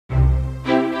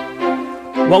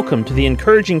Welcome to the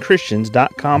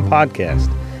EncouragingChristians.com podcast.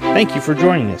 Thank you for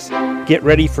joining us. Get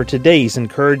ready for today's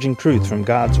encouraging truth from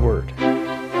God's Word.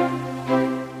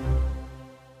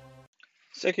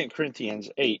 2 Corinthians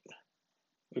 8,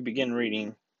 we begin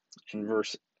reading in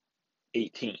verse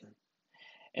 18.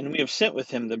 And we have sent with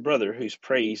him the brother whose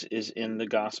praise is in the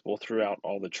gospel throughout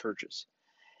all the churches.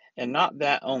 And not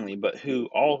that only, but who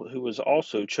was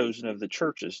also chosen of the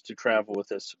churches to travel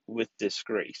with us with this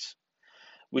grace,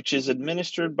 which is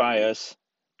administered by us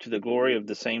to the glory of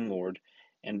the same Lord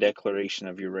and declaration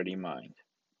of your ready mind.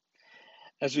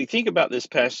 As we think about this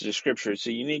passage of Scripture, it's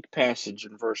a unique passage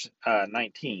in verse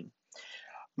 19.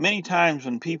 Many times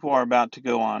when people are about to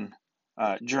go on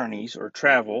journeys or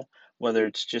travel, whether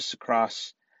it's just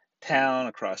across town,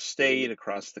 across state,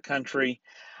 across the country,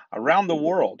 around the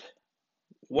world,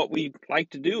 what we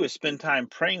like to do is spend time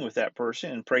praying with that person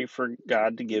and pray for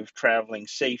God to give traveling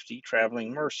safety,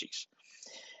 traveling mercies.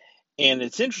 And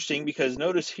it's interesting because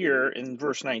notice here in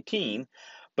verse 19,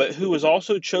 but who was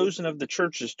also chosen of the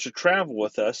churches to travel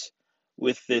with us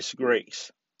with this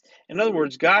grace. In other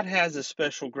words, God has a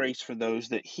special grace for those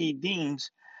that he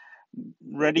deems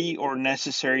ready or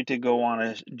necessary to go on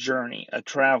a journey, a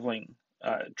traveling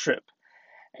trip.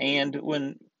 And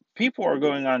when people are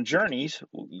going on journeys,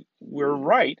 we're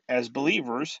right as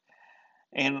believers,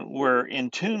 and we're in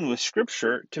tune with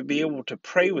Scripture to be able to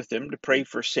pray with them, to pray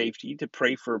for safety, to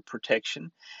pray for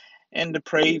protection, and to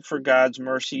pray for God's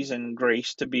mercies and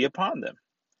grace to be upon them.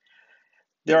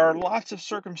 There are lots of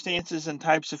circumstances and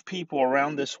types of people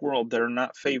around this world that are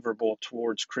not favorable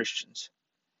towards Christians.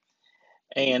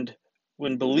 And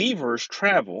when believers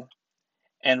travel,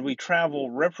 and we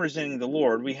travel representing the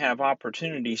Lord, we have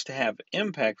opportunities to have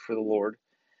impact for the Lord.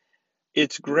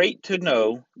 It's great to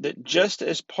know that just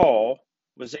as Paul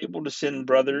was able to send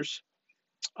brothers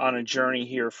on a journey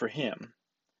here for him,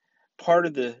 part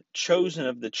of the chosen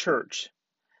of the church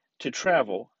to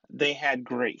travel, they had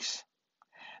grace.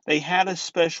 They had a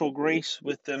special grace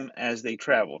with them as they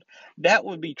traveled. That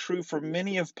would be true for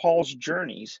many of Paul's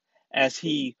journeys as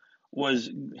he was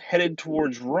headed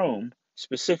towards Rome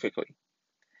specifically.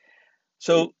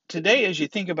 So today, as you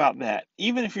think about that,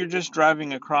 even if you're just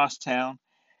driving across town,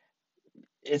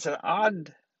 it's an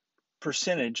odd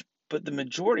percentage, but the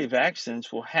majority of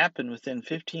accidents will happen within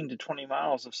 15 to 20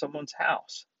 miles of someone's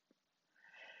house.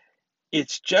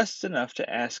 It's just enough to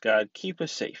ask God, keep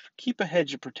us safe, keep a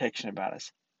hedge of protection about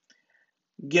us.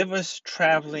 Give us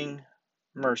traveling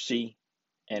mercy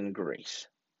and grace.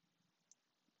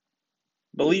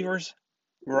 Believers,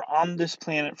 we're on this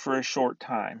planet for a short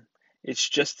time. It's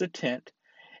just a tent.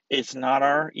 It's not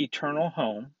our eternal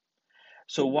home.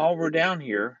 So while we're down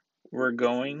here, we're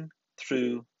going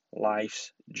through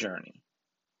life's journey.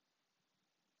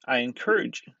 I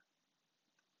encourage you,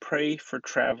 pray for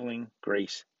traveling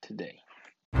grace today.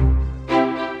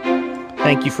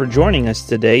 Thank you for joining us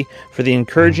today for the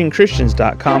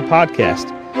EncouragingChristians.com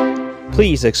podcast.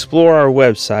 Please explore our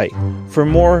website for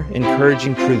more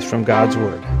encouraging truths from God's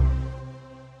Word.